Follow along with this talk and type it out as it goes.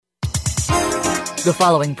The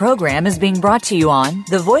following program is being brought to you on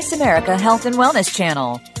the Voice America Health and Wellness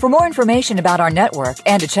channel. For more information about our network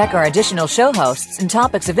and to check our additional show hosts and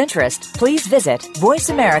topics of interest, please visit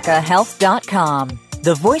voiceamericahealth.com.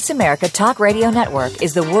 The Voice America Talk Radio Network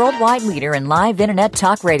is the worldwide leader in live Internet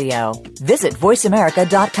talk radio. Visit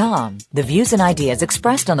voiceamerica.com. The views and ideas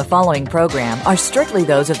expressed on the following program are strictly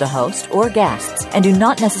those of the host or guests and do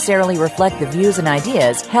not necessarily reflect the views and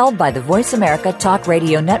ideas held by the Voice America Talk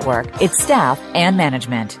Radio Network, its staff, and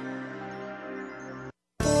management.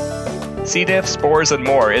 C. diff, spores, and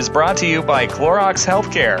more is brought to you by Clorox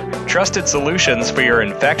Healthcare, trusted solutions for your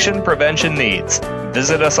infection prevention needs.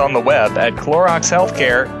 Visit us on the web at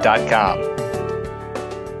cloroxhealthcare.com.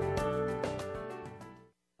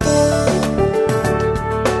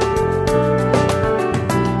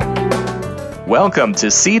 Welcome to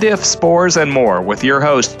C. diff, spores, and more with your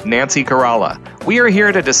host, Nancy Caralla. We are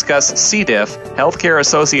here to discuss C. diff,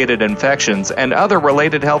 healthcare-associated infections, and other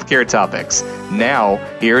related healthcare topics. Now,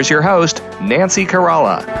 here's your host, Nancy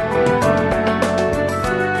Caralla.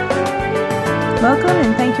 Welcome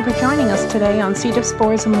and thank you for joining us today on C. diff,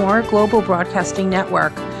 spores, and more Global Broadcasting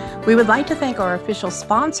Network. We would like to thank our official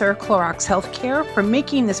sponsor, Clorox Healthcare, for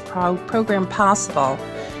making this program possible.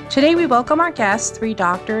 Today we welcome our guests, three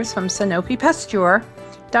doctors from Sanofi Pasteur,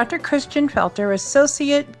 Dr. Christian Felter,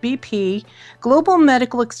 Associate VP, Global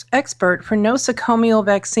Medical Expert for nosocomial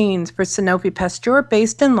vaccines for Sanofi Pasteur,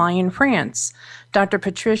 based in Lyon, France. Dr.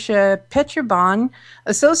 Patricia Petrobon,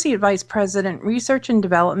 Associate Vice President, Research and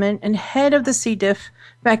Development, and Head of the C. diff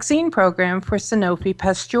Vaccine Program for Sanofi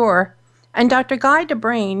Pasteur, and Dr. Guy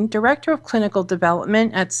DeBrain, Director of Clinical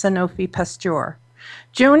Development at Sanofi Pasteur.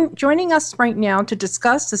 Joining us right now to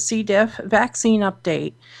discuss the C. diff vaccine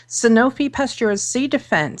update, Sanofi Pasteur's C.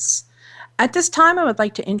 Defense. At this time, I would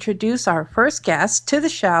like to introduce our first guest to the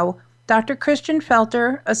show, Dr. Christian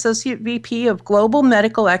Felter, Associate VP of Global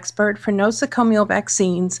Medical Expert for nosocomial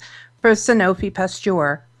vaccines for Sanofi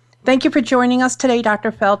Pasteur. Thank you for joining us today,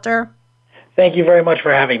 Dr. Felter. Thank you very much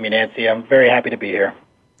for having me, Nancy. I'm very happy to be here.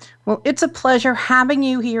 Well, it's a pleasure having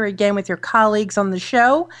you here again with your colleagues on the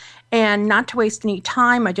show. And not to waste any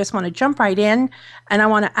time, I just want to jump right in. And I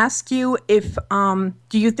want to ask you if,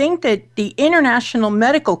 do you think that the international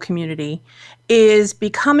medical community is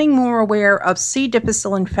becoming more aware of C.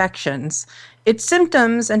 difficile infections, its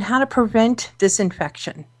symptoms, and how to prevent this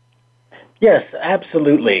infection? Yes,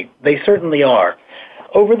 absolutely. They certainly are.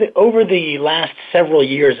 Over the last several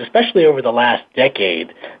years, especially over the last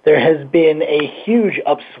decade, there has been a huge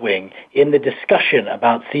upswing in the discussion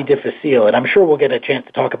about C. difficile, and I'm sure we'll get a chance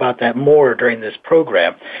to talk about that more during this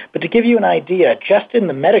program. But to give you an idea, just in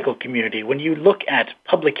the medical community, when you look at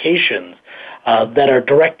publications that are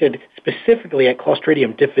directed specifically at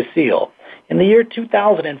Clostridium difficile, in the year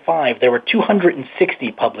 2005, there were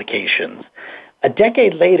 260 publications. A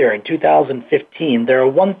decade later, in 2015, there are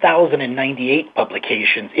 1,098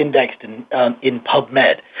 publications indexed in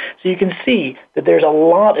PubMed. So you can see that there's a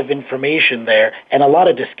lot of information there and a lot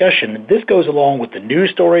of discussion. This goes along with the news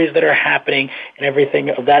stories that are happening and everything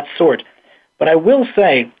of that sort. But I will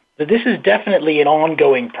say that this is definitely an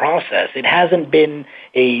ongoing process. It hasn't been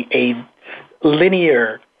a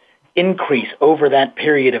linear increase over that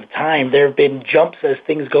period of time. There have been jumps as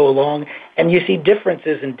things go along, and you see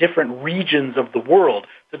differences in different regions of the world.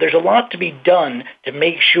 So there's a lot to be done to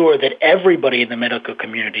make sure that everybody in the medical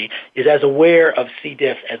community is as aware of C.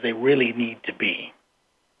 diff as they really need to be.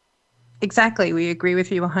 Exactly. We agree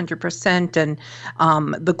with you 100%. And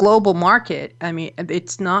the global market, I mean,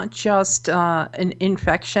 it's not just an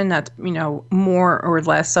infection that's, more or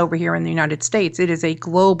less over here in the United States. It is a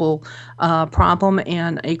global problem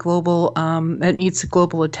and a global that needs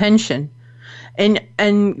global attention. And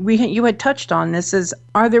you had touched on this.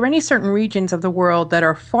 Are there any certain regions of the world that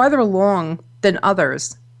are farther along than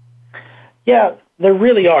others? Yeah, there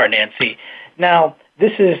really are, Nancy. Now,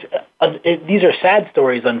 these are sad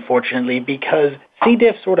stories, unfortunately, because C.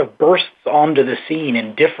 diff sort of bursts onto the scene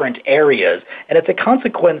in different areas, and it's a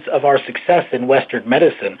consequence of our success in Western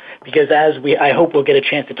medicine, because I hope we'll get a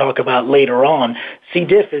chance to talk about later on, C.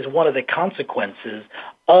 diff is one of the consequences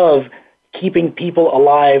of keeping people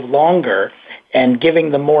alive longer and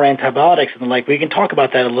giving them more antibiotics and the like. We can talk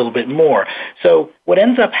about that a little bit more. So what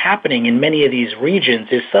ends up happening in many of these regions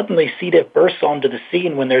is suddenly C. diff bursts onto the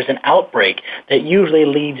scene when there's an outbreak that usually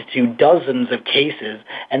leads to dozens of cases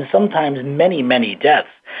and sometimes many, many deaths.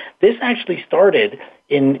 This actually started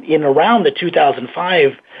in around the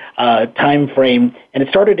 2005 time frame, and it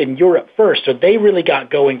started in Europe first. So they really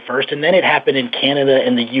got going first, and then it happened in Canada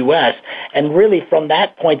and the U.S. And really from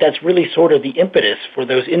that point, that's really sort of the impetus for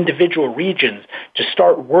those individual regions to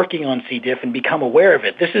start working on C. diff and become aware of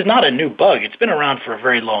it. This is not a new bug. It's been around for a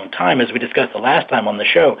very long time, as we discussed the last time on the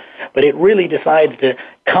show, but it really decides to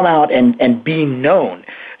come out and be known.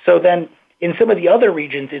 So then in some of the other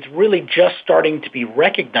regions, it's really just starting to be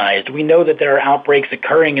recognized. We know that there are outbreaks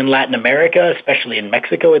occurring in Latin America, especially in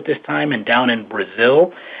Mexico at this time, and down in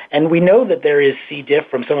Brazil. And we know that there is C. diff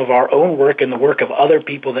from some of our own work and the work of other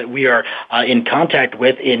people that we are in contact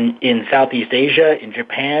with in Southeast Asia, in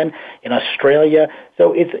Japan, in Australia.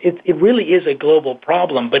 So it really is a global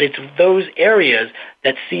problem, but it's those areas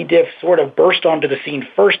that C. diff sort of burst onto the scene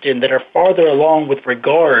first in that are farther along with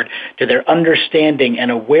regard to their understanding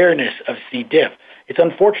and awareness of C. diff. It's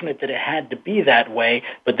unfortunate that it had to be that way,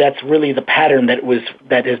 but that's really the pattern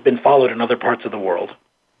that has been followed in other parts of the world.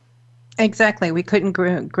 Exactly. We couldn't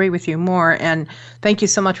agree with you more. And thank you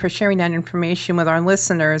so much for sharing that information with our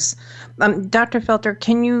listeners. Dr. Felter,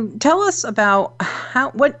 can you tell us about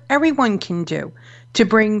what everyone can do to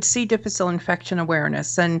bring C. difficile infection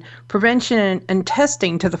awareness and prevention and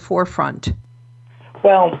testing to the forefront?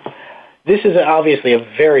 Well, this is obviously a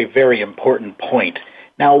very, very important point.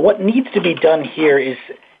 Now, what needs to be done here is,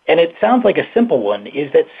 and it sounds like a simple one,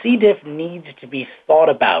 is that C. diff needs to be thought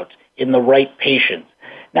about in the right patients.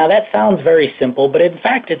 Now, that sounds very simple, but in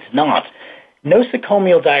fact, it's not.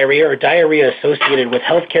 Nosocomial diarrhea or diarrhea associated with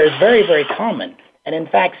healthcare is very, very common. And in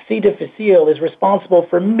fact, C. difficile is responsible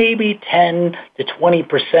for maybe 10 to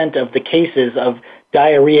 20% of the cases of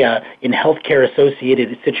diarrhea in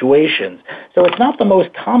healthcare-associated situations. So it's not the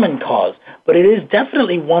most common cause, but it is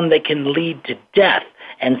definitely one that can lead to death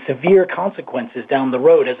and severe consequences down the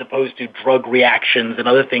road, as opposed to drug reactions and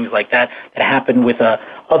other things like that happen with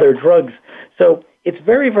other drugs. So it's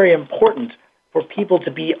very, very important for people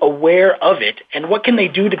to be aware of it. And what can they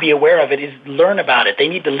do to be aware of it is learn about it. They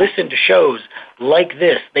need to listen to shows like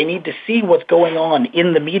this. They need to see what's going on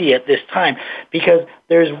in the media at this time, because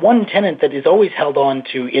there's one tenet that is always held on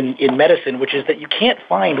to in medicine, which is that you can't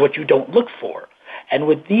find what you don't look for. And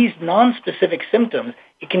with these nonspecific symptoms,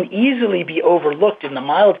 it can easily be overlooked in the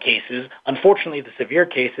mild cases. Unfortunately, the severe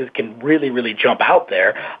cases can really, really jump out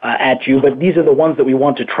there at you, but these are the ones that we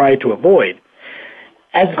want to try to avoid.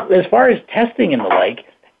 As far as testing and the like,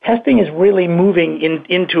 testing is really moving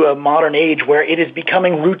into a modern age where it is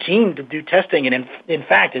becoming routine to do testing. And in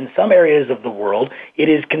fact, in some areas of the world, it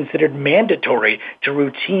is considered mandatory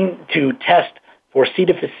to test for C.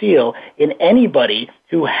 difficile in anybody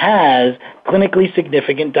who has clinically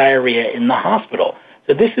significant diarrhea in the hospital.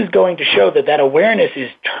 So this is going to show that awareness is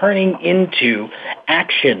turning into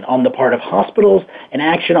action on the part of hospitals and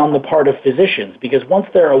action on the part of physicians, because once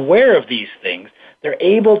they're aware of these things, they're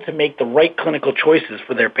able to make the right clinical choices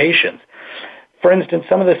for their patients. For instance,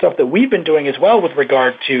 some of the stuff that we've been doing as well with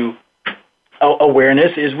regard to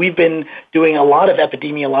awareness is we've been doing a lot of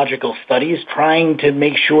epidemiological studies trying to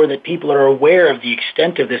make sure that people are aware of the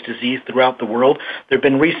extent of this disease throughout the world. There have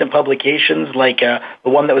been recent publications like the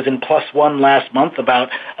one that was in PLOS ONE last month about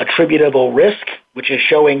attributable risk, which is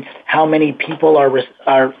showing how many people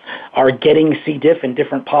are getting C. diff in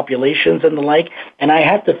different populations and the like. And I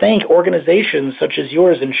have to thank organizations such as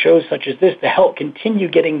yours and shows such as this to help continue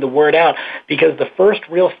getting the word out, because the first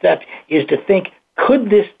real step is to think,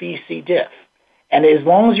 could this be C. diff? And as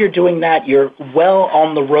long as you're doing that, you're well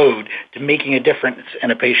on the road to making a difference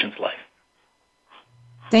in a patient's life.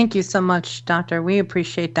 Thank you so much, Doctor. We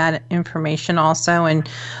appreciate that information also. And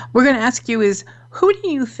we're going to ask you is, who do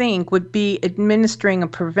you think would be administering a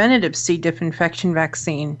preventative C. diff infection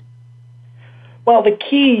vaccine? Well, the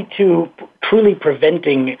key to truly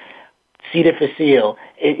preventing C. difficile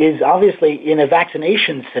is obviously in a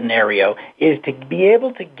vaccination scenario is to be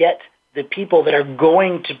able to get the people that are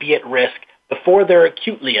going to be at risk before they're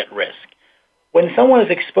acutely at risk. When someone is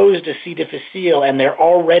exposed to C. difficile and they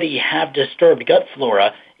already have disturbed gut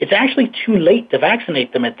flora, it's actually too late to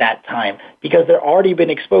vaccinate them at that time because they're already been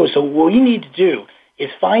exposed. So what we need to do is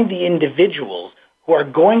find the individuals who are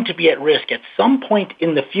going to be at risk at some point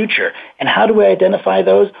in the future. And how do we identify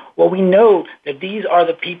those? Well, we know that these are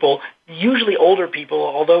the people, usually older people,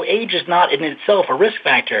 although age is not in itself a risk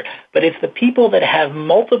factor, but it's the people that have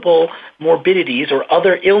multiple morbidities or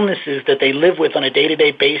other illnesses that they live with on a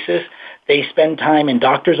day-to-day basis. They spend time in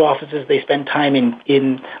doctor's offices. They spend time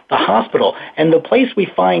in the hospital. And the place we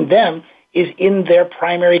find them is in their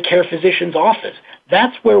primary care physician's office.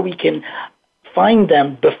 That's where we can find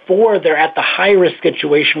them before they're at the high-risk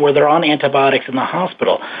situation where they're on antibiotics in the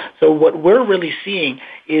hospital. So what we're really seeing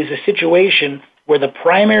is a situation where the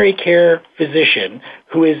primary care physician,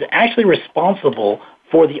 who is actually responsible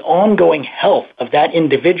for the ongoing health of that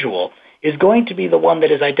individual, is going to be the one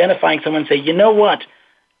that is identifying someone and say, you know what,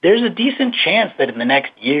 there's a decent chance that in the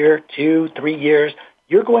next year, 2, 3 years,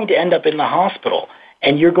 you're going to end up in the hospital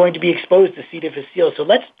and you're going to be exposed to C. difficile. So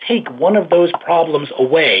let's take one of those problems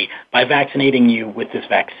away by vaccinating you with this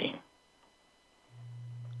vaccine.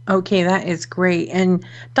 Okay, that is great. And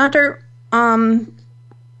Doctor, in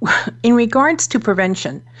regards to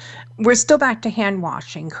prevention, we're still back to hand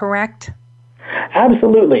washing, correct?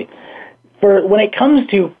 Absolutely. When it comes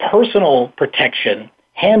to personal protection,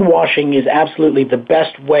 hand washing is absolutely the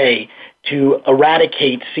best way to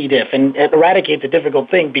eradicate C. diff. And eradicate's a difficult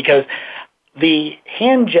thing because the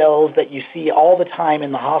hand gels that you see all the time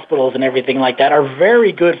in the hospitals and everything like that are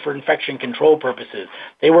very good for infection control purposes.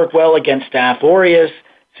 They work well against Staph aureus,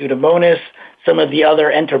 Pseudomonas, some of the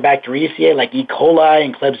other Enterobacteriaceae like E. coli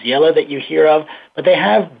and Klebsiella that you hear of, but they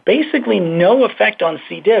have basically no effect on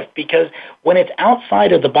C. diff because when it's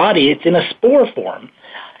outside of the body, it's in a spore form.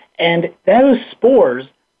 And those spores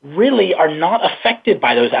really are not affected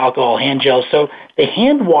by those alcohol hand gels. So the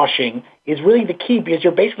hand washing is really the key because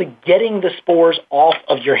you're basically getting the spores off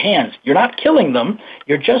of your hands. You're not killing them,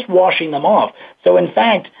 you're just washing them off. So in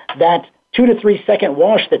fact, that 2 to 3 second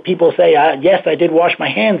wash that people say, yes, I did wash my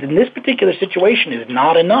hands, in this particular situation is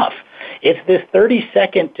not enough. It's this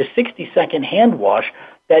 30-second to 60-second hand wash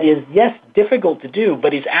that is, yes, difficult to do,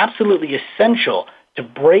 but is absolutely essential to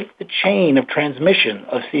break the chain of transmission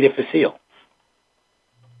of C. difficile.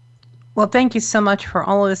 Well, thank you so much for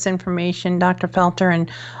all of this information, Dr. Felter,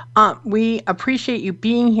 and we appreciate you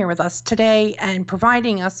being here with us today and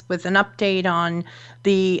providing us with an update on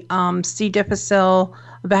the C. difficile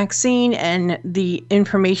vaccine and the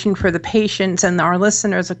information for the patients and our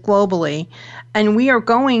listeners globally. And we are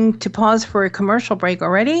going to pause for a commercial break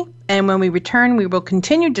already. And when we return, we will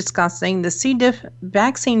continue discussing the C. diff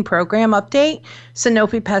vaccine program update,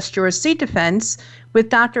 Sanofi Pasteur C. Defense, with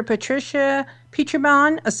Dr. Patricia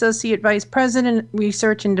Pietrabon, Associate Vice President,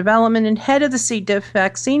 Research and Development and Head of the C. diff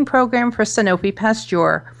vaccine program for Sanofi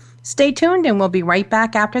Pasteur. Stay tuned and we'll be right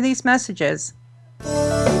back after these messages.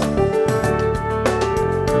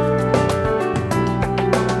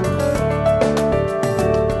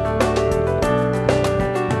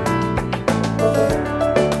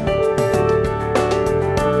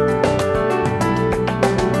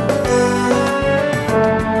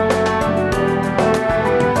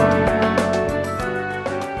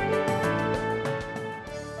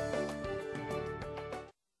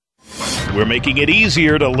 We're making it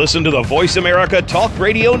easier to listen to the Voice America Talk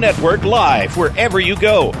Radio Network live wherever you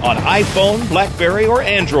go on iPhone, BlackBerry, or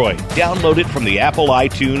Android. Download it from the Apple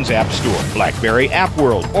iTunes App Store, BlackBerry App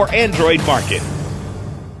World, or Android Market.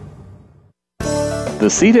 The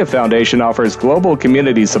C. diff Foundation offers global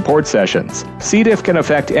community support sessions. C. diff can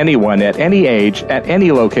affect anyone at any age, at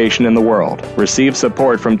any location in the world. Receive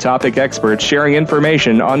support from topic experts sharing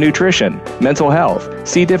information on nutrition, mental health,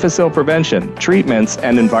 C. difficile prevention, treatments,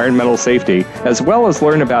 and environmental safety, as well as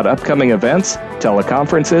learn about upcoming events,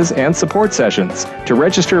 teleconferences, and support sessions. To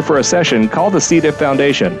register for a session, call the C. diff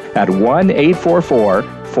Foundation at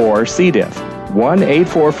 1-844-4-C-DIFF.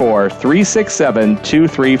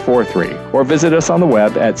 1-844-367-2343 or visit us on the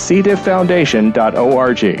web at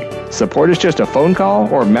cdifffoundation.org. Support is just a phone call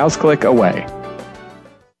or mouse click away.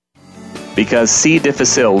 Because C.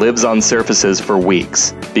 difficile lives on surfaces for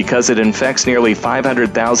weeks, because it infects nearly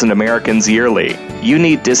 500,000 Americans yearly, you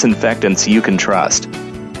need disinfectants you can trust.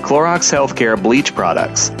 Clorox Healthcare bleach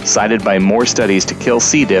products, cited by more studies to kill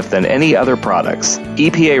C. diff than any other products.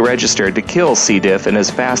 EPA registered to kill C. diff in as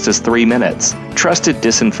fast as 3 minutes. Trusted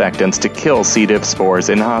disinfectants to kill C. diff spores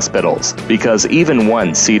in hospitals, because even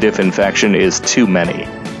one C. diff infection is too many.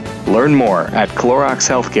 Learn more at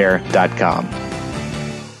CloroxHealthcare.com.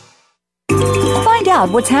 Find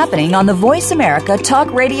out what's happening on the Voice America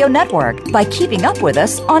Talk Radio Network by keeping up with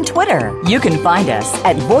us on Twitter. You can find us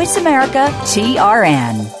at Voice America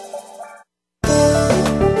TRN.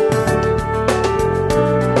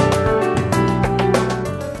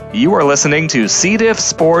 You are listening to C. diff,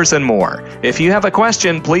 spores, and more. If you have a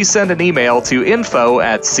question, please send an email to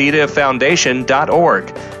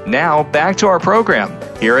info@cdifffoundation.org. Now, back to our program.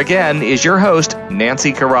 Here again is your host,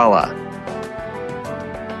 Nancy Caralla.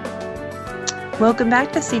 Welcome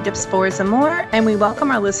back to C. diff, spores, and more, and we welcome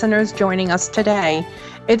our listeners joining us today.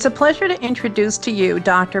 It's a pleasure to introduce to you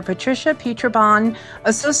Dr. Patricia Pietrabon,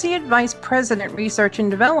 Associate Vice President, Research and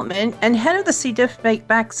Development, and Head of the C. diff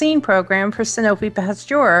vaccine program for Sanofi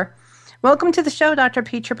Pasteur. Welcome to the show, Dr.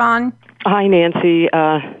 Pietrabon. Hi, Nancy.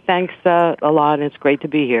 Thanks a lot, and it's great to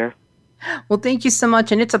be here. Well, thank you so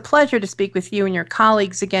much, and it's a pleasure to speak with you and your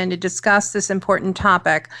colleagues again to discuss this important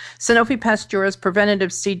topic, Sanofi Pasteur's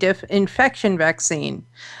preventative C. diff infection vaccine.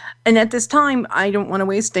 And at this time, I don't want to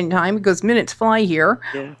waste any time because minutes fly here.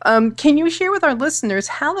 Yeah. Can you share with our listeners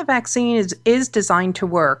how the vaccine is designed to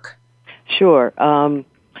work? Sure.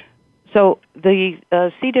 So the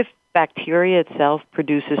C. diff bacteria itself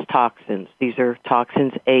produces toxins. These are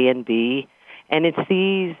toxins A and B, and it's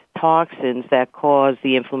these toxins that cause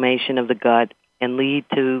the inflammation of the gut and lead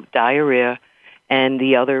to diarrhea and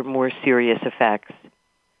the other more serious effects.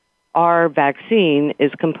 Our vaccine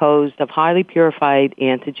is composed of highly purified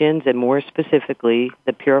antigens and more specifically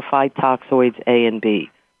the purified toxoids A and B.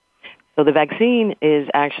 So the vaccine is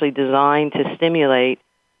actually designed to stimulate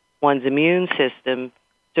one's immune system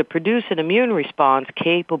to produce an immune response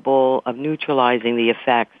capable of neutralizing the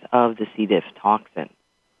effects of the C. diff toxin.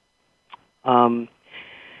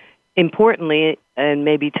 Importantly, and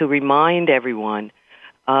maybe to remind everyone,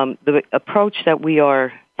 the approach that we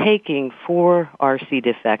are taking for our C.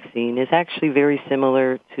 diff vaccine is actually very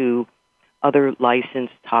similar to other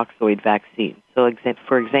licensed toxoid vaccines. So,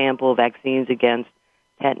 for example, vaccines against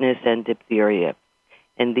tetanus and diphtheria.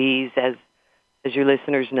 And these, as your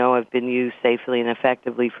listeners know, have been used safely and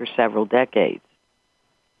effectively for several decades.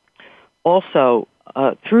 Also,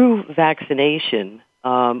 through vaccination,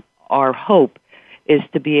 our hope is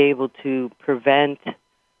to be able to prevent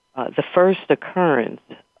the first occurrence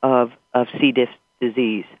of C. diff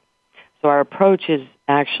disease. So our approach is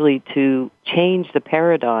actually to change the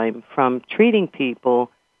paradigm from treating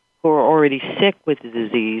people who are already sick with the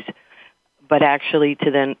disease, but actually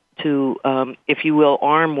to if you will,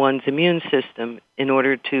 arm one's immune system in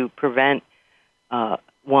order to prevent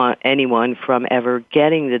anyone from ever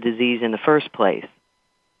getting the disease in the first place.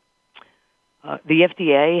 The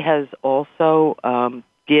FDA has also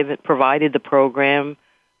provided the program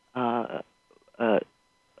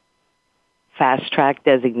Fast Track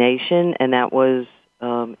designation, and that was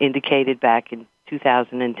indicated back in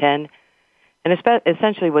 2010. And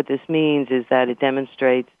essentially what this means is that it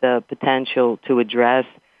demonstrates the potential to address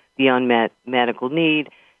the unmet medical need,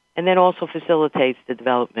 and then also facilitates the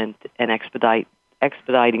development and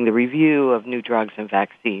expediting the review of new drugs and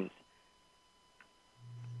vaccines.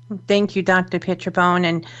 Thank you, Dr. Pietrabon.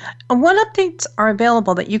 And what updates are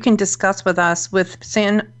available that you can discuss with us with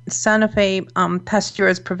Sanofi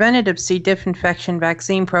Pasteur's preventative C. diff infection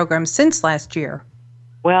vaccine program since last year?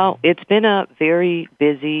 Well, it's been a very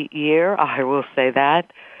busy year, I will say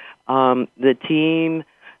that. The team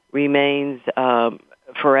remains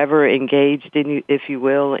forever engaged, if you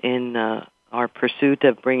will, in our pursuit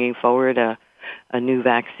of bringing forward a new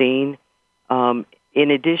vaccine. In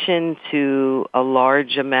addition to a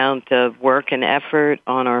large amount of work and effort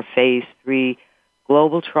on our Phase 3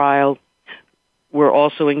 global trial, we're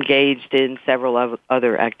also engaged in several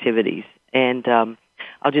other activities. And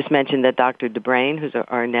I'll just mention that Dr. DeBrain, who's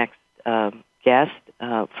our next guest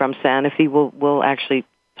from Sanofi, will actually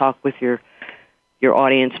talk with your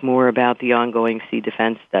audience more about the ongoing C.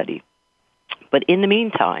 defense study. But in the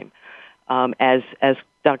meantime, as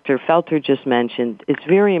Dr. Felter just mentioned, it's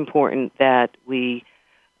very important that we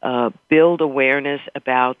build awareness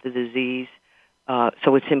about the disease.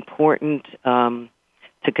 So it's important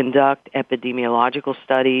to conduct epidemiological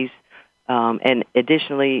studies and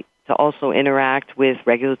additionally to also interact with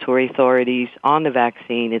regulatory authorities on the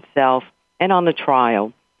vaccine itself and on the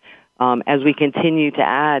trial. As we continue to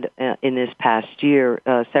add in this past year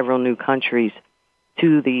several new countries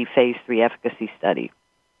to the Phase 3 efficacy study.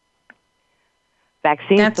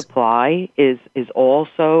 Vaccine supply is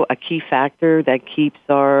also a key factor that keeps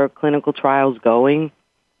our clinical trials going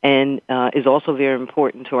and is also very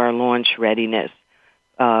important to our launch readiness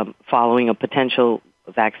following a potential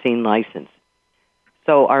vaccine license.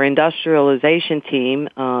 So our industrialization team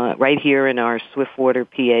right here in our Swiftwater,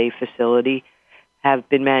 PA facility have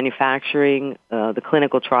been manufacturing the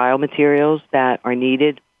clinical trial materials that are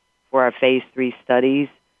needed for our Phase 3 studies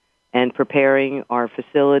and preparing our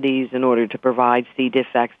facilities in order to provide C. diff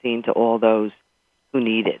vaccine to all those who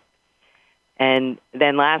need it. And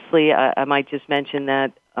then lastly, I might just mention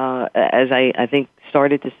that, as I think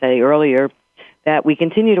started to say earlier, that we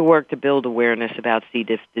continue to work to build awareness about C.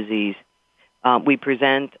 diff disease. We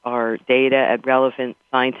present our data at relevant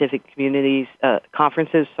scientific communities,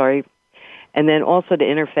 conferences, and then also to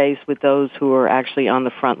interface with those who are actually on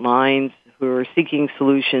the front lines, who are seeking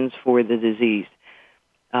solutions for the disease.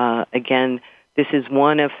 Again, this is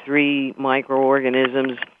one of 3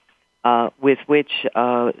 microorganisms with which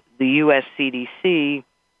the U.S. CDC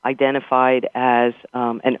identified as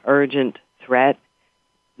an urgent threat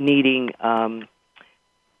needing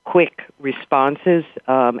quick responses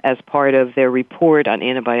as part of their report on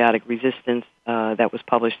antibiotic resistance that was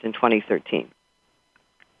published in 2013.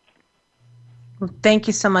 Thank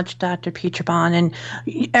you so much, Dr. Petrobon. And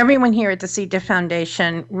everyone here at the C. diff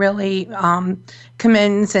Foundation really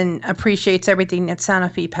commends and appreciates everything that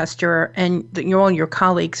Sanofi Pasteur and all your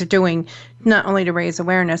colleagues are doing, not only to raise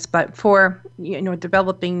awareness, but for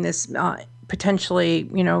developing this potentially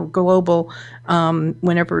global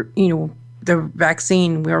whenever the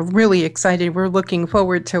vaccine. We're really excited. We're looking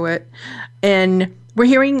forward to it, and we're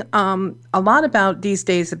hearing a lot about these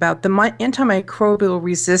days about the antimicrobial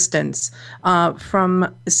resistance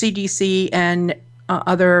from CDC and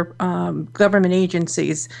other government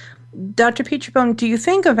agencies. Dr. Petrobon, do you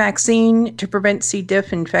think a vaccine to prevent C.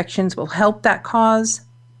 diff infections will help that cause?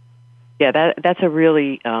 Yeah, that's a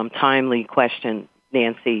really timely question,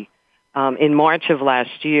 Nancy. In March of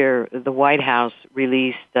last year, the White House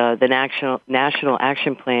released the National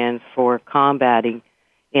Action Plan for combating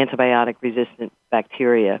antibiotic-resistant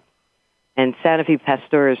bacteria. And Sanofi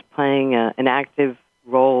Pasteur is playing an active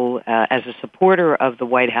role as a supporter of the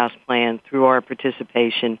White House plan through our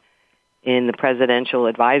participation in the Presidential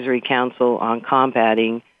Advisory Council on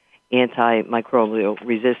combating antimicrobial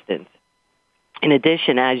resistance. In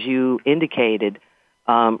addition, as you indicated,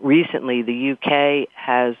 recently the UK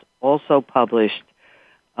has also published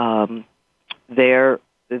their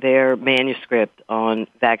manuscript on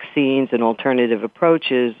vaccines and alternative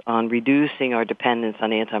approaches on reducing our dependence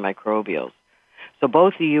on antimicrobials. So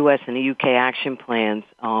both the U.S. and the UK action plans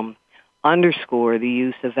underscore the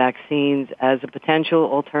use of vaccines as a potential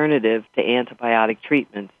alternative to antibiotic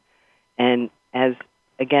treatments and as,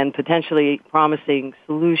 again, potentially promising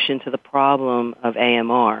solution to the problem of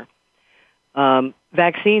AMR.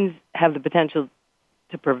 Vaccines have the potential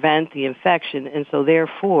to prevent the infection and so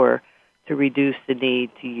therefore to reduce the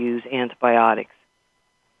need to use antibiotics.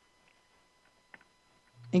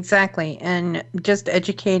 Exactly. And just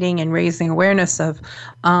educating and raising awareness of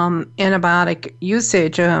antibiotic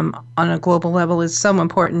usage on a global level is so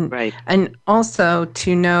important. Right. And also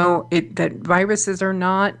to know that viruses are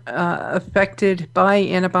not affected by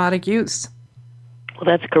antibiotic use. Well,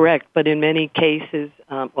 that's correct. But in many cases,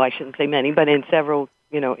 well, I shouldn't say many, but in several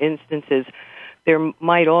instances, there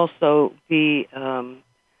might also be an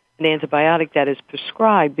antibiotic that is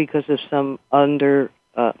prescribed because of some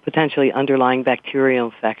potentially underlying bacterial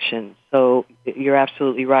infection. So you're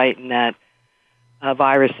absolutely right in that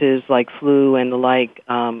viruses like flu and the like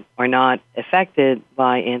are not affected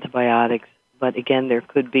by antibiotics. But again, there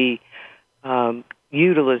could be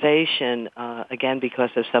utilization, again, because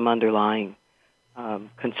of some underlying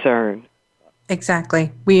concern.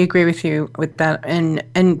 Exactly. We agree with you with that.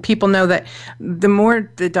 And people know that the more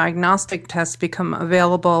the diagnostic tests become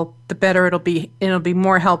available, the better it'll be. It'll be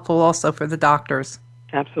more helpful also for the doctors.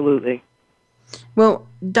 Absolutely. Well,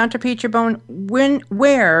 Dr. Petrobon,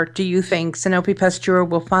 where do you think Sanofi Pasteur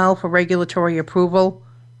will file for regulatory approval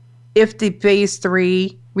if the phase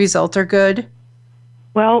 3 results are good?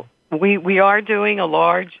 Well, we are doing a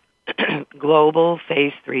large global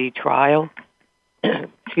phase 3 trial.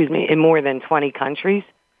 In more than 20 countries.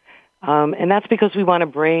 And that's because we want to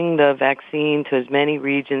bring the vaccine to as many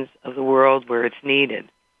regions of the world where it's needed.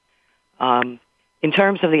 In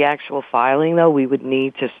terms of the actual filing, though, we would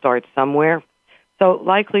need to start somewhere. So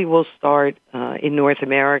likely we'll start in North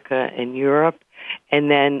America and Europe and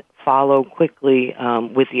then follow quickly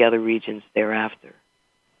with the other regions thereafter.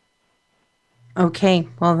 Okay,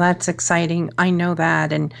 well, that's exciting. I know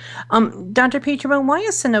that. And Dr. Petrobon, why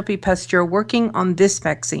is Sanofi Pasteur working on this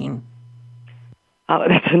vaccine?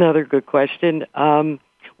 That's another good question.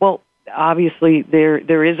 Well, obviously,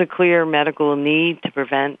 there is a clear medical need to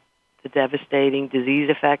prevent the devastating disease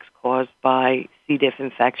effects caused by C. diff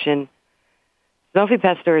infection. Sanofi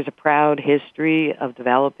Pasteur has a proud history of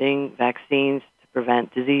developing vaccines to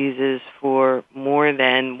prevent diseases for more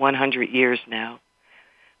than 100 years now.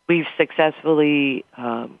 We've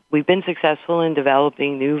been successful in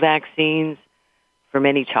developing new vaccines for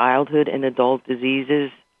many childhood and adult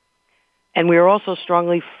diseases. And we are also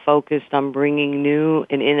strongly focused on bringing new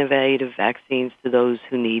and innovative vaccines to those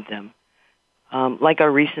who need them. Like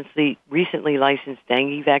our recently licensed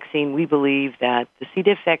dengue vaccine, we believe that the C.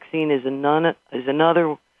 diff vaccine is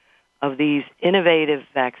another of these innovative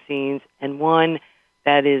vaccines and one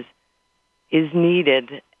that is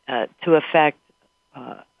needed to affect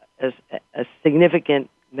a significant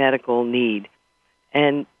medical need.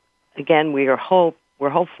 And again, we're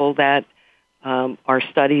hopeful that our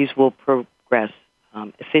studies will progress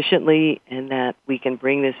efficiently and that we can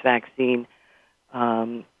bring this vaccine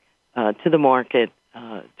to the market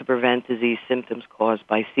to prevent disease symptoms caused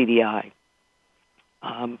by CDI.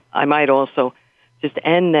 I might also just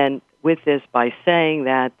end then with this by saying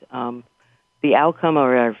that the outcome of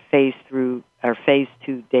our phase 2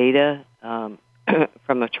 data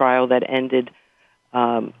from a trial that ended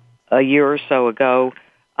a year or so ago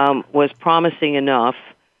was promising enough.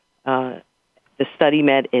 The study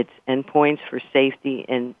met its endpoints for safety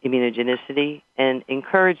and immunogenicity and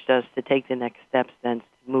encouraged us to take the next steps then to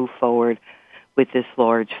move forward with this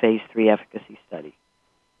large phase 3 efficacy study.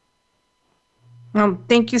 Well,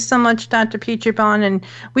 thank you so much, Dr. Petribon, and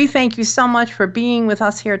we thank you so much for being with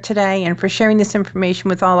us here today and for sharing this information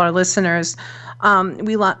with all our listeners.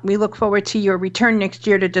 We look forward to your return next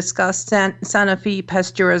year to discuss Sanofi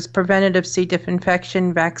Pasteur's preventative C. diff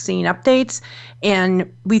infection vaccine updates,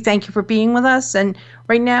 and we thank you for being with us. And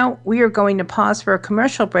right now, we are going to pause for a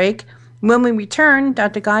commercial break. When we return,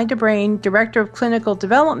 Dr. Guy DeBrain, Director of Clinical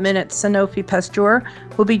Development at Sanofi Pasteur,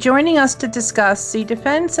 will be joining us to discuss C.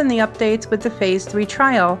 defense and the updates with the Phase 3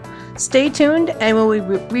 trial. Stay tuned, and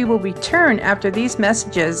we will return after these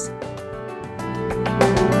messages.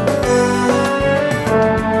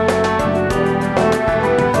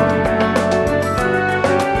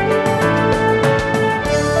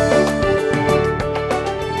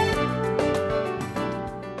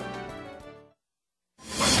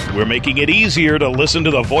 We're making it easier to listen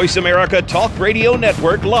to the Voice America Talk Radio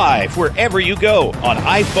Network live wherever you go on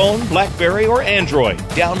iPhone, BlackBerry, or Android.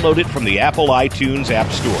 Download it from the Apple iTunes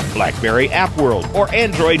App Store, BlackBerry App World, or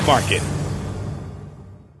Android Market.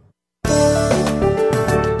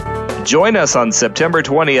 Join us on September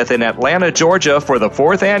 20th in Atlanta, Georgia for the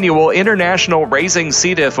 4th Annual International Raising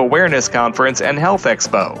C. diff Awareness Conference and Health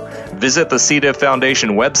Expo. Visit the C. diff Foundation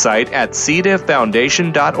website at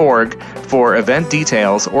cdifffoundation.org for event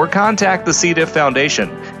details or contact the C. diff Foundation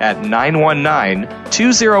at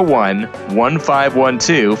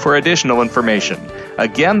 919-201-1512 for additional information.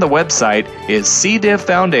 Again, the website is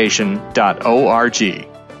cdifffoundation.org.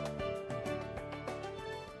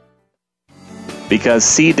 Because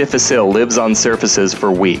C. difficile lives on surfaces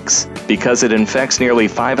for weeks, because it infects nearly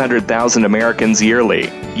 500,000 Americans yearly,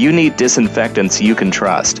 you need disinfectants you can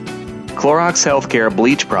trust. Clorox Healthcare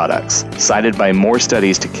bleach products, cited by more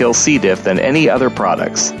studies to kill C. diff than any other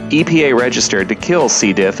products. EPA registered to kill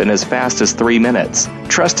C. diff in as fast as 3 minutes.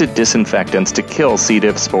 Trusted disinfectants to kill C.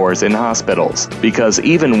 diff spores in hospitals, because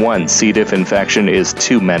even one C. diff infection is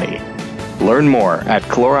too many. Learn more at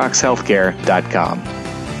CloroxHealthcare.com.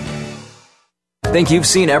 Think you've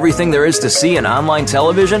seen everything there is to see in online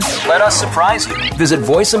television? Let us surprise you. Visit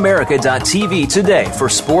VoiceAmerica.tv today for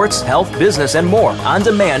sports, health, business, and more on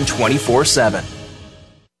demand 24/7.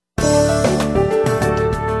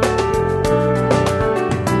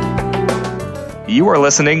 You are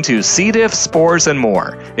listening to C. diff, spores, and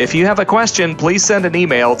more. If you have a question, please send an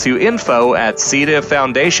email to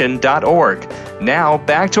info@cdifffoundation.org. Now,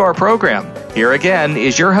 back to our program. Here again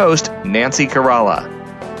is your host, Nancy Caralla.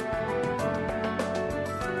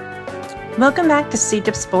 Welcome back to C.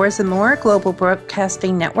 diff, spores, and more, Global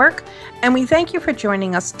Broadcasting Network, and we thank you for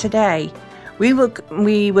joining us today. We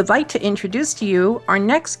would like to introduce to you our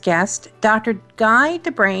next guest, Dr. Guy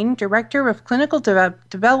DeBrain, Director of Clinical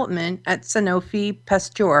Development at Sanofi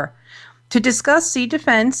Pasteur, to discuss C.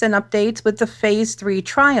 defense and updates with the Phase 3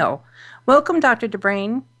 trial. Welcome, Dr.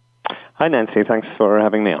 DeBrain. Hi, Nancy. Thanks for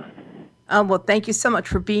having me on. Well, thank you so much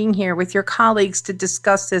for being here with your colleagues to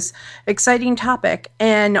discuss this exciting topic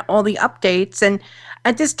and all the updates. And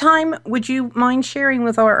at this time, would you mind sharing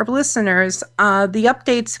with our listeners the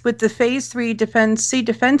updates with the Phase 3 C.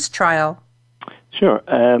 defense trial? Sure.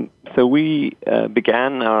 So we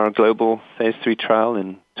began our global Phase 3 trial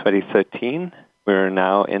in 2013. We're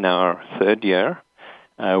now in our third year.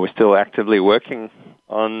 We're still actively working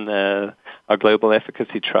on our global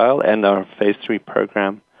efficacy trial and our Phase 3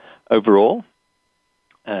 program overall.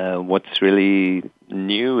 What's really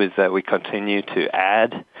new is that we continue to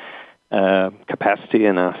add capacity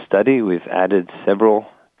in our study. We've added several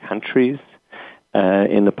countries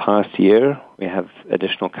in the past year. We have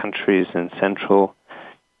additional countries in Central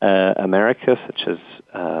America, such as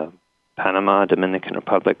Panama, Dominican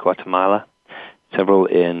Republic, Guatemala, several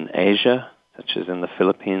in Asia, such as in the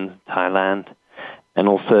Philippines, Thailand, and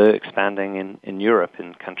also expanding in Europe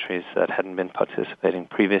in countries that hadn't been participating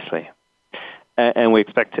previously. And we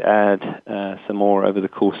expect to add some more over the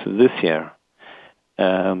course of this year.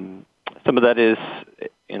 Some of that is,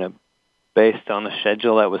 based on a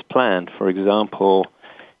schedule that was planned. For example,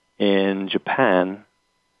 in Japan,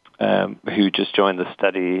 who just joined the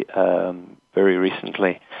study very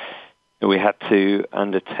recently, we had to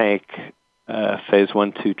undertake a Phase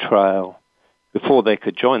 1-2 trial before they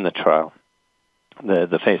could join the trial,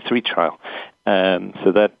 the phase 3 trial.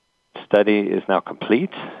 So that study is now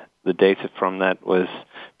complete. The data from that was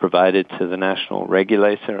provided to the national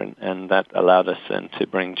regulator, and that allowed us then to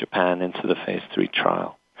bring Japan into the phase 3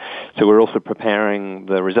 trial. So we're also preparing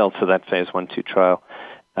the results of that phase 1/2 trial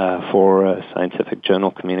for scientific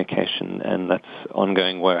journal communication, and that's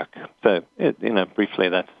ongoing work. So, briefly,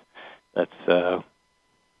 that's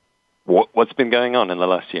what's been going on in the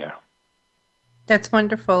last year. That's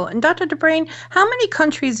wonderful. And Dr. DeBrain, how many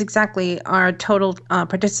countries exactly are total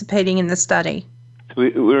participating in the study?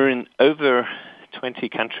 We're in over 20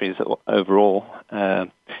 countries overall.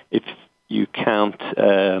 If you count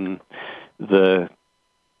the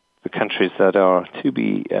countries that are to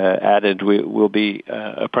be added, we'll be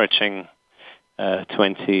approaching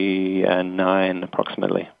 29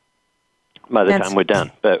 approximately by the time we're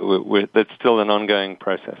done. But that's still an ongoing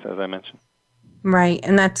process, as I mentioned. Right,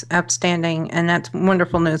 and that's outstanding, and that's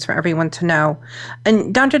wonderful news for everyone to know.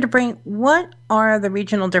 And Dr. DeBrain, what are the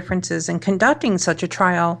regional differences in conducting such a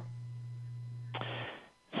trial?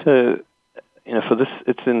 So, for this,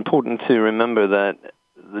 it's important to remember that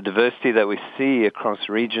the diversity that we see across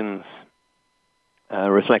regions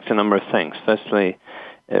reflects a number of things. Firstly,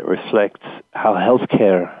 it reflects how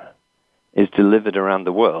healthcare is delivered around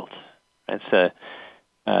the world. And so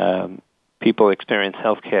people experience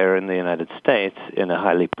healthcare in the United States in a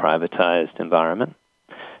highly privatized environment.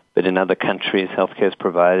 But in other countries, healthcare is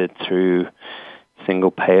provided through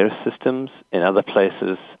single-payer systems. In other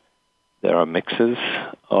places, there are mixes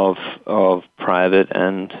of private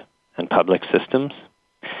and public systems.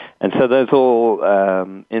 And so those all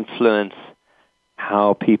influence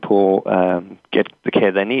how people get the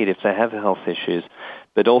care they need if they have health issues,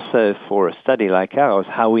 but also for a study like ours,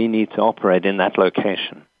 how we need to operate in that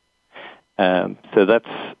location. So that's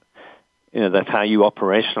how you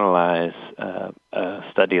operationalize a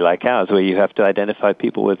study like ours, where you have to identify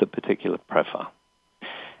people with a particular profile.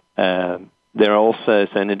 There are also,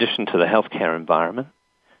 so in addition to the healthcare environment,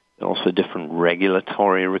 there are also different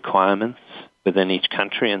regulatory requirements within each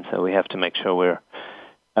country, and so we have to make sure we're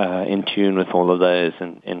in tune with all of those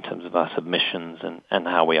in terms of our submissions and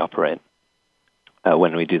how we operate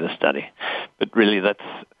when we do the study. But really, those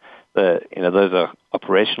are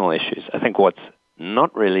operational issues. I think what's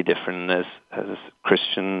not really different, as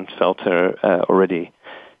Christian Felter already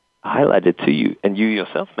highlighted to you, and you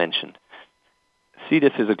yourself mentioned, C.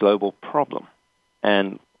 diff is a global problem.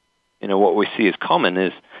 And, what we see as common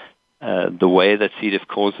is the way that C. diff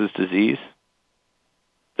causes disease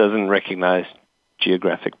doesn't recognize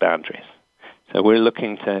geographic boundaries. So we're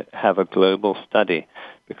looking to have a global study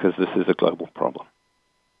because this is a global problem.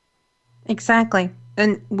 Exactly.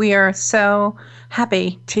 And we are so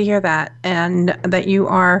happy to hear that, and that you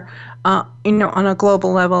are, on a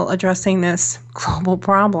global level addressing this global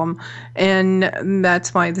problem. And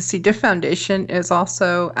that's why the C. diff Foundation is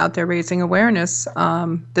also out there raising awareness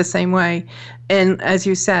the same way. And as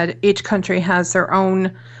you said, each country has their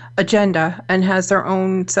own agenda and has their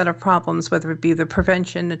own set of problems, whether it be the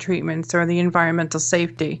prevention, the treatments, or the environmental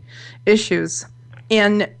safety issues.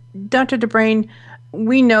 And Dr. DeBrain,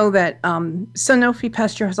 we know that Sanofi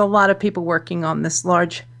Pasteur has a lot of people working on this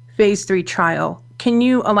large phase 3 trial. Can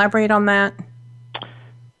you elaborate on that?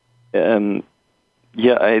 It's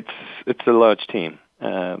a large team.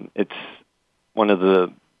 It's one of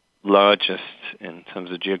the largest in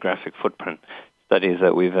terms of geographic footprint studies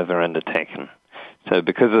that we've ever undertaken. So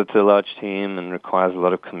because it's a large team and requires a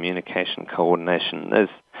lot of communication, coordination,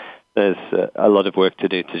 there's a lot of work to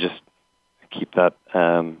do to just keep that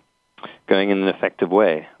going in an effective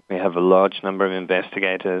way. We have a large number of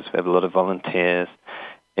investigators. We have a lot of volunteers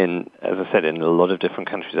as I said, in a lot of different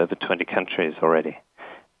countries, over 20 countries already.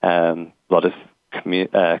 A lot of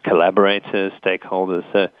collaborators, stakeholders.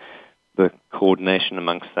 So the coordination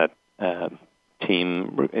amongst that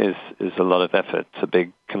team is a lot of effort. It's a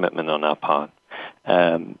big commitment on our part.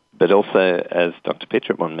 But also, as Dr.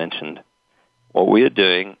 Petribon mentioned, what we are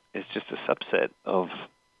doing is just a subset of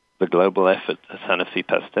the global effort that Sanofi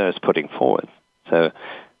Pasteur is putting forward. So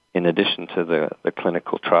in addition to the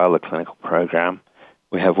clinical trial, the clinical program,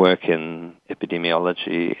 we have work in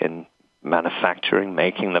epidemiology, in manufacturing,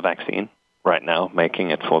 making the vaccine right now,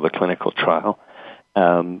 making it for the clinical trial.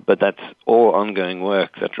 But that's all ongoing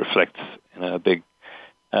work that reflects a big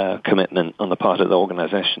commitment on the part of the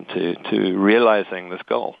organization to realizing this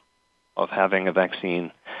goal of having a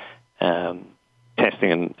vaccine,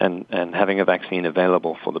 testing and having a vaccine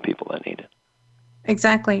available for the people that need it.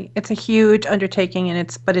 Exactly. It's a huge undertaking, and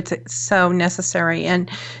it's so necessary.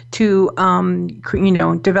 And to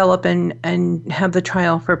develop and have the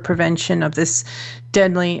trial for prevention of this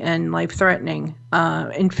deadly and life-threatening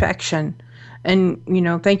infection. And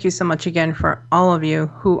thank you so much again for all of you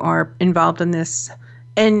who are involved in this.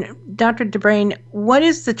 And Dr. DeBrain, what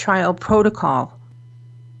is the trial protocol?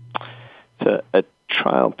 So a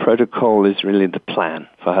trial protocol is really the plan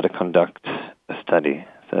for how to conduct a study.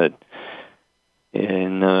 So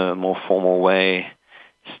in a more formal way,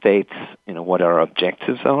 states, what our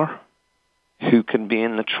objectives are, who can be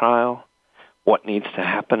in the trial, what needs to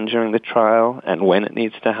happen during the trial, and when it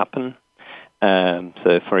needs to happen.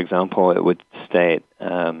 So, for example, it would state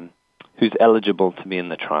who's eligible to be in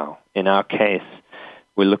the trial. In our case,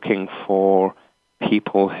 we're looking for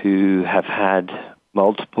people who have had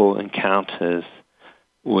multiple encounters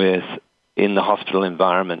in the hospital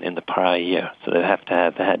environment in the prior year. So they have to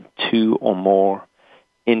have had 2 or more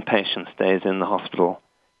inpatient stays in the hospital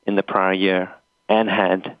in the prior year and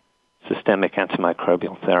had systemic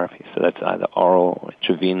antimicrobial therapy. So that's either oral or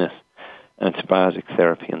intravenous antibiotic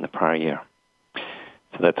therapy in the prior year.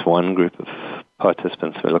 So that's one group of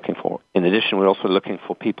participants we're looking for. In addition, we're also looking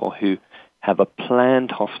for people who have a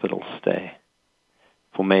planned hospital stay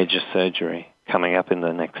for major surgery coming up in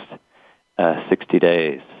the next 60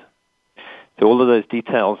 days. So all of those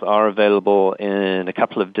details are available in a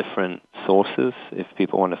couple of different sources if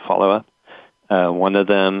people want to follow up. One of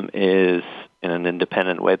them is in an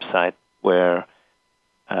independent website where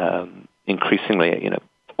increasingly,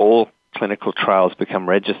 all clinical trials become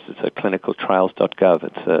registered. So clinicaltrials.gov,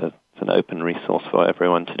 it's an open resource for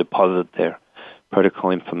everyone to deposit their protocol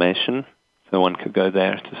information. So one could go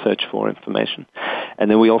there to search for information.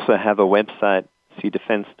 And then we also have a website,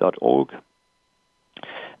 cdefense.org,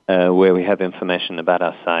 where we have information about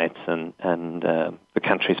our sites and the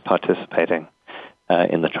countries participating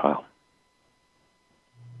in the trial.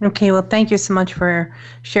 Okay, well, thank you so much for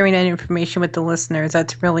sharing that information with the listeners.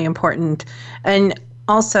 That's really important. And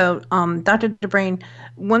also, Dr. DeBrain,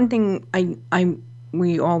 one thing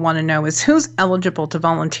we all want to know is who's eligible to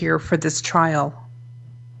volunteer for this trial?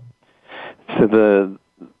 So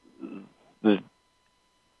the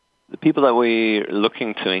people that we're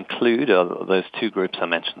looking to include are those 2 groups I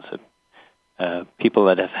mentioned. So people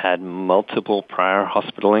that have had multiple prior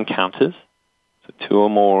hospital encounters, so 2 or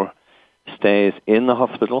more stays in the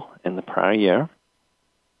hospital in the prior year,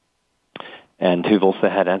 and who've also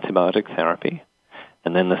had antibiotic therapy.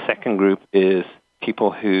 And then the second group is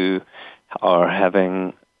people who are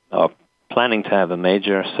planning to have a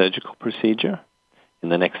major surgical procedure in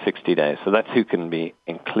the next 60 days. So that's who can be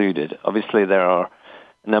included. Obviously, there are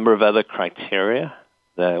a number of other criteria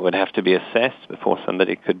that would have to be assessed before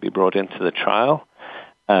somebody could be brought into the trial.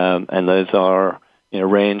 And those are,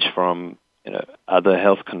 range from, other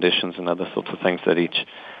health conditions and other sorts of things that each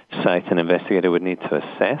site and investigator would need to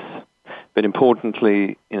assess. But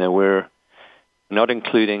importantly, we're not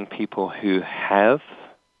including people who have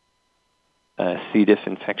C. diff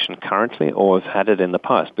infection currently or have had it in the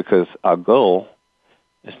past, because our goal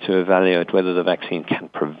is to evaluate whether the vaccine can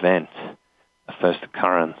prevent a first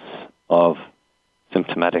occurrence of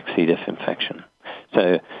symptomatic C. diff infection.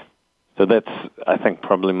 So that's, I think,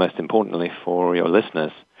 probably most importantly for your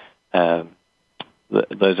listeners,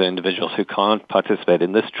 those are individuals who can't participate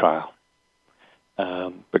in this trial,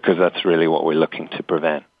 because that's really what we're looking to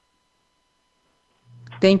prevent.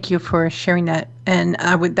 Thank you for sharing that. And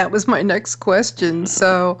that was my next question,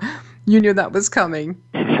 so you knew that was coming.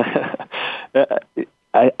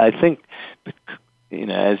 I think,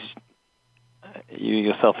 as you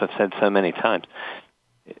yourself have said so many times,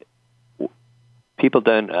 people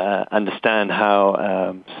don't understand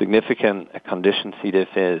how significant a condition C. diff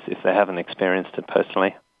is if they haven't experienced it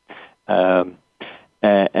personally.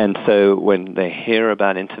 And so when they hear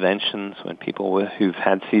about interventions, when people who've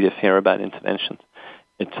had C. diff hear about interventions,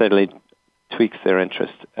 it certainly tweaks their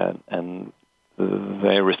interest, and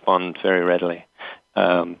they respond very readily.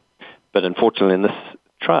 But unfortunately, in this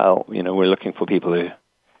trial, we're looking for people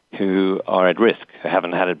who are at risk, who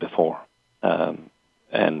haven't had it before,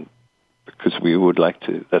 and because we would like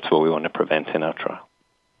to, that's what we want to prevent in our trial.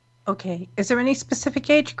 Okay. Is there any specific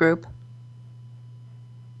age group?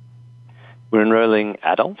 We're enrolling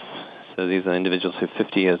adults, so these are individuals who are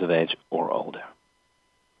 50 years of age or older.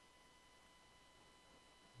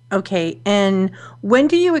 Okay, and when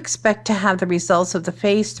do you expect to have the results of the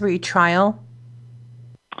phase 3 trial?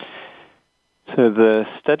 So the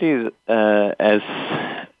study, as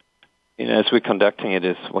we're conducting it,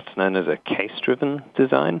 is what's known as a case-driven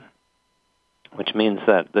design, which means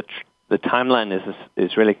that the timeline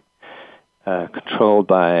is really controlled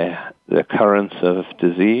by the occurrence of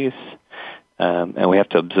disease, and we have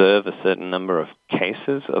to observe a certain number of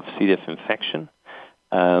cases of C. diff infection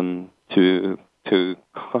to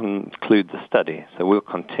conclude the study. So we'll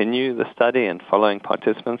continue the study and following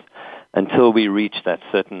participants until we reach that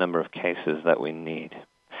certain number of cases that we need.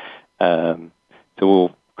 So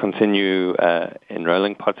we'll continue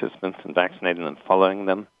enrolling participants and vaccinating them, following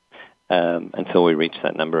them until we reach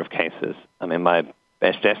that number of cases. I mean, my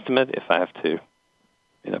best estimate, if I have to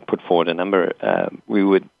put forward a number, we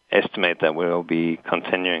would estimate that we'll be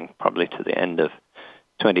continuing probably to the end of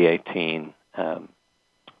 2018.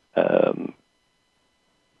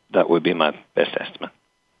 That would be my best estimate.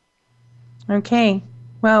 Okay.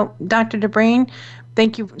 Well, Dr. DeBruyn,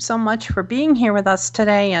 thank you so much for being here with us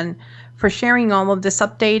today and for sharing all of this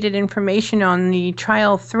updated information on the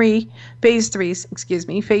phase three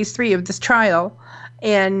of this trial.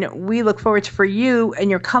 And we look forward for you and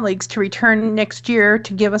your colleagues to return next year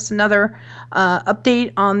to give us another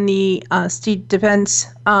update on the C. defense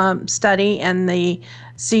study and the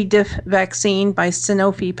C. diff vaccine by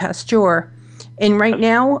Sanofi Pasteur. And right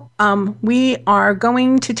now, we are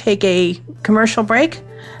going to take a commercial break,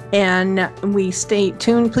 and please stay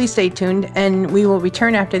tuned, and we will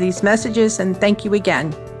return after these messages, and thank you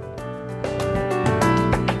again.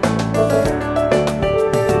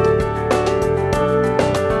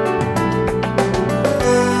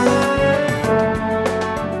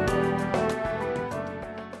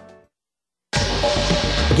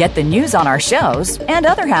 Get the news on our shows and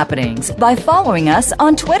other happenings by following us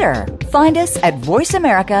on Twitter. Find us at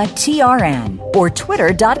VoiceAmericaTRN or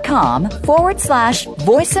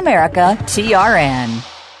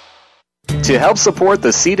twitter.com/VoiceAmericaTRN. To help support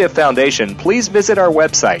the C. diff Foundation, please visit our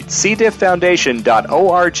website,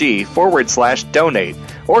 cdifffoundation.org/donate,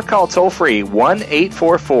 or call toll-free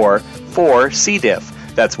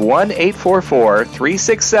 1-844-4-C-DIFF. That's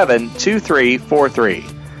 1-844-367-2343.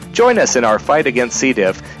 Join us in our fight against C.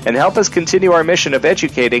 diff and help us continue our mission of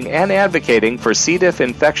educating and advocating for C. diff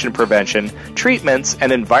infection prevention, treatments,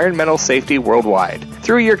 and environmental safety worldwide.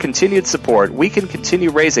 Through your continued support, we can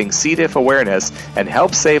continue raising C. diff awareness and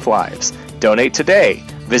help save lives. Donate today.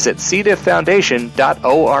 Visit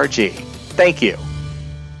cdifffoundation.org. Thank you.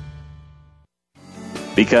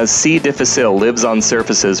 Because C. difficile lives on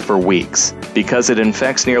surfaces for weeks, because it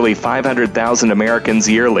infects nearly 500,000 Americans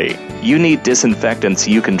yearly, you need disinfectants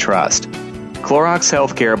you can trust. Clorox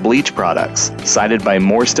Healthcare bleach products, cited by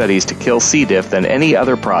more studies to kill C. diff than any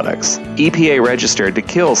other products. EPA registered to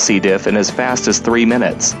kill C. diff in as fast as 3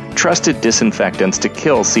 minutes. Trusted disinfectants to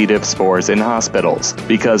kill C. diff spores in hospitals,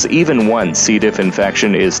 because even one C. diff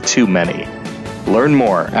infection is too many. Learn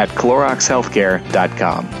more at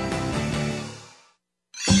CloroxHealthcare.com.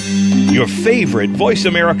 Your favorite Voice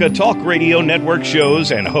America Talk Radio Network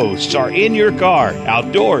shows and hosts are in your car,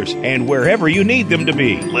 outdoors, and wherever you need them to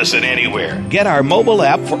be. Listen anywhere. Get our mobile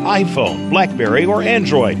app for iPhone, BlackBerry, or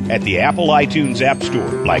Android at the Apple iTunes App Store,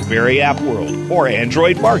 BlackBerry App World, or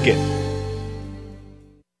Android Market.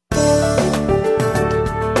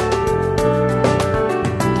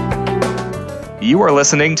 You are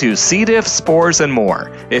listening to C. diff, spores, and more.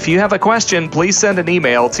 If you have a question, please send an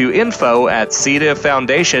email to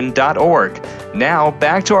info@cdifffoundation.org. Now,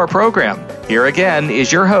 back to our program. Here again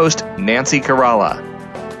is your host, Nancy Caralla.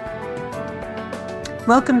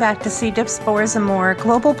 Welcome back to C. diff, spores, and more,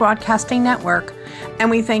 Global Broadcasting Network, and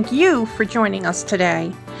we thank you for joining us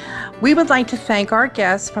today. We would like to thank our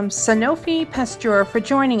guests from Sanofi Pasteur for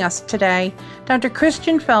joining us today. Dr.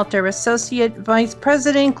 Christian Felter, Associate Vice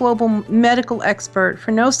President, Global Medical Expert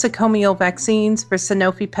for nosocomial vaccines for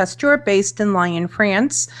Sanofi Pasteur, based in Lyon,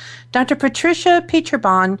 France. Dr. Patricia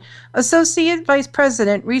Pieterbaan, Associate Vice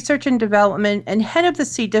President, Research and Development and Head of the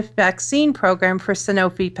C. diff Vaccine Program for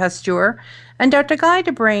Sanofi Pasteur. And Dr. Guy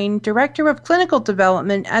DeBruyn, Director of Clinical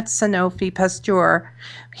Development at Sanofi Pasteur.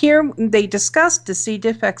 Here they discussed the C.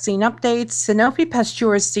 diff vaccine updates, Sanofi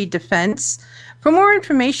Pasteur's C. defense. For more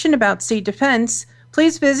information about C. defense,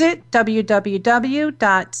 please visit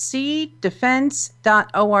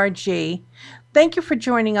www.cdefense.org. Thank you for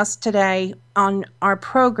joining us today on our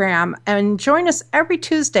program, and join us every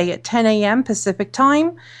Tuesday at 10 a.m. Pacific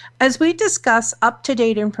Time as we discuss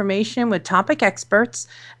up-to-date information with topic experts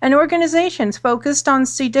and organizations focused on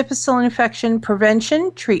C. difficile infection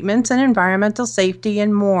prevention, treatments, and environmental safety,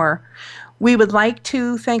 and more. We would like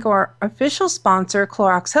to thank our official sponsor,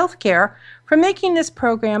 Clorox Healthcare, for making this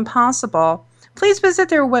program possible. Please visit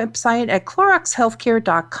their website at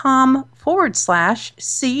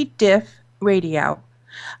cloroxhealthcare.com/C. diff radio.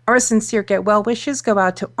 Our sincere get well wishes go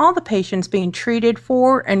out to all the patients being treated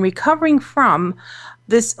for and recovering from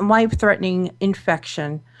this life-threatening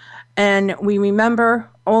infection. And we remember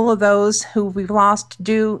all of those who we've lost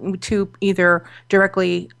due to either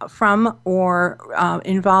directly from or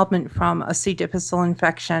involvement from a C. difficile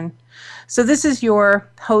infection. So this is your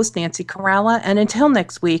host, Nancy Caralla, and until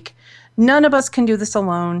next week, none of us can do this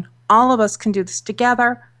alone. All of us can do this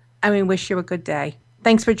together, and we wish you a good day.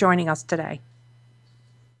 Thanks for joining us today.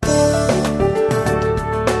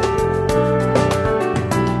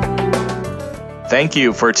 Thank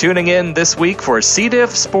you for tuning in this week for C.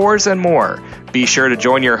 diff, spores, and more. Be sure to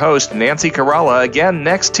join your host, Nancy Caralla, again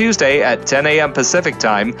next Tuesday at 10 a.m. Pacific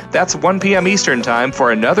Time. That's 1 p.m. Eastern Time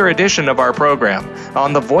for another edition of our program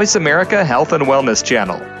on the Voice America Health and Wellness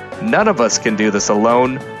Channel. None of us can do this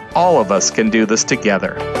alone. All of us can do this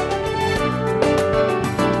together.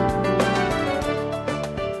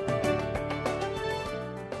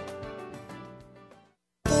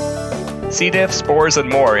 C. diff, spores, and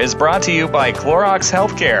more is brought to you by Clorox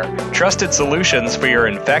Healthcare, trusted solutions for your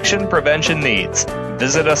infection prevention needs.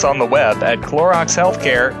 Visit us on the web at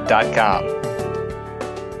CloroxHealthcare.com.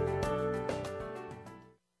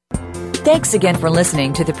 Thanks again for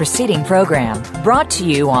listening to the preceding program, brought to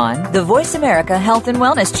you on the Voice America Health and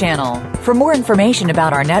Wellness Channel. For more information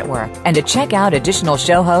about our network and to check out additional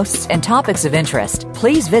show hosts and topics of interest,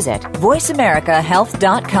 please visit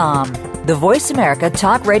VoiceAmericaHealth.com. The Voice America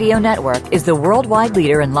Talk Radio Network is the worldwide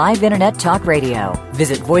leader in live Internet talk radio.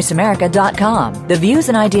 Visit VoiceAmerica.com. The views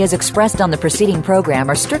and ideas expressed on the preceding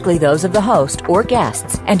program are strictly those of the host or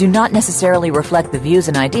guests and do not necessarily reflect the views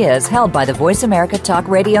and ideas held by the Voice America Talk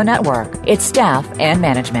Radio Network, its staff, and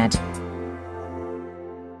management.